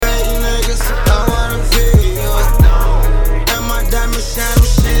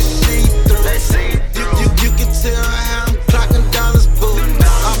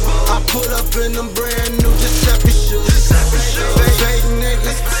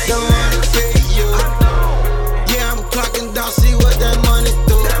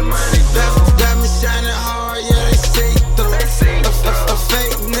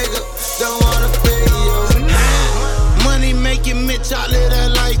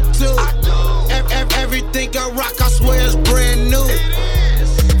Everything I rock, I swear it's brand new.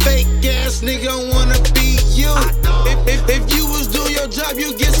 Fake ass nigga don't wanna be you. If you was doing your job,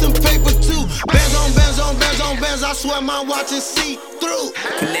 you get some paper too. Bands on bands on bands on bands, I swear my watch is see through.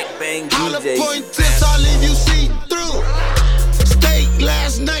 Connect bang All the DJs, point tips, I leave you see through. Steak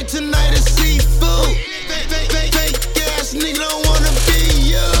last night, tonight is seafood. Fake ass nigga don't wanna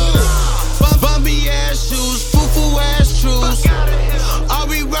be you. Bumpy ass shoes, foo-foo ass shoes. All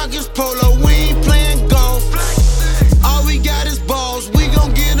we rock is polo, we ain't playing golf. All we got is balls, we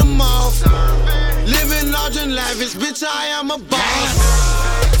gon' get them off. Living large and lavish, bitch, I am a boss.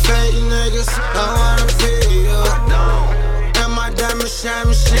 Fake niggas don't wanna be you. And my diamond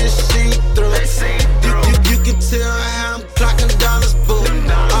shining shit see through. You can tell how I'm clocking dollars, boo.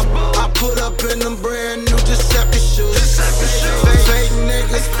 I put up in them brand new Giuseppe shoes. Fake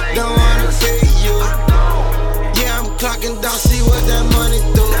niggas don't wanna be you. Yeah, I'm clocking down, see what that money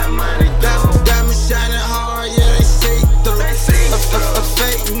do. Diamond shining hard, yeah, they see through. A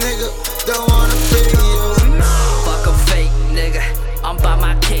fake nigga don't wanna be you. Fuck a fake nigga, I'm by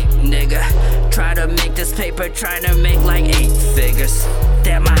my cake nigga. Try to make this paper, tryna make like 8 figures.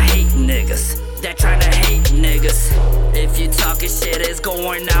 Damn, I hate niggas that tryna hate niggas. If you talking shit, it's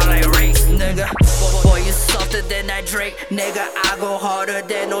going out like race, nigga. Boy, you softer than that Drake, nigga. I go harder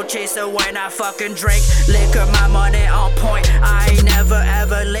than no chaser when I fucking drink. Liquor, my money on point. I ain't never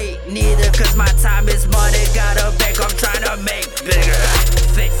ever late, neither, cause my time is money. Got a bank, I'm tryna make bigger.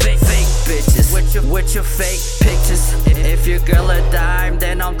 Fake bitches with your fake pictures. If your girl a dime,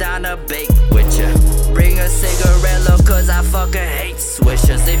 then I'm down to bake with ya. Bring a cigarette, cause I fucking hate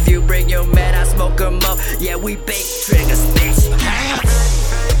swishers. If you bring your man, I smoke him up. Yeah, we bake triggers, bitch.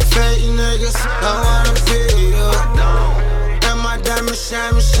 Fake niggas don't wanna be you. And my diamond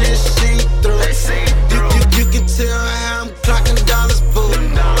shining shit see through. You can tell how I'm clocking dollars, boo.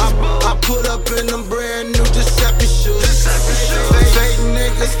 I put up in them brand new Giuseppe shoes. Fake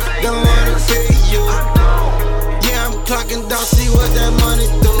niggas don't wanna be you. Yeah, I'm clocking down, see what that